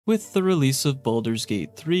With the release of Baldur's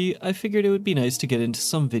Gate 3, I figured it would be nice to get into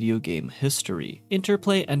some video game history.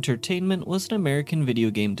 Interplay Entertainment was an American video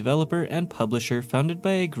game developer and publisher founded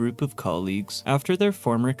by a group of colleagues after their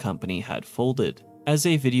former company had folded. As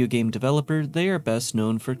a video game developer, they are best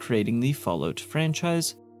known for creating the Fallout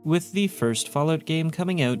franchise, with the first Fallout game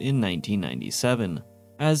coming out in 1997.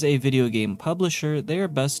 As a video game publisher, they are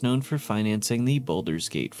best known for financing the Baldur's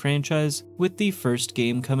Gate franchise, with the first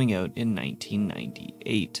game coming out in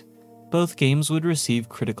 1998. Both games would receive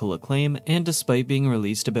critical acclaim, and despite being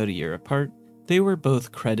released about a year apart, they were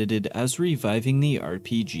both credited as reviving the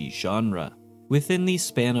RPG genre. Within the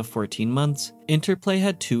span of 14 months, Interplay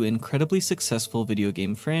had two incredibly successful video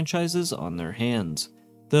game franchises on their hands,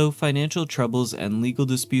 though financial troubles and legal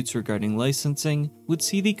disputes regarding licensing would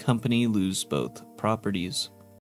see the company lose both properties.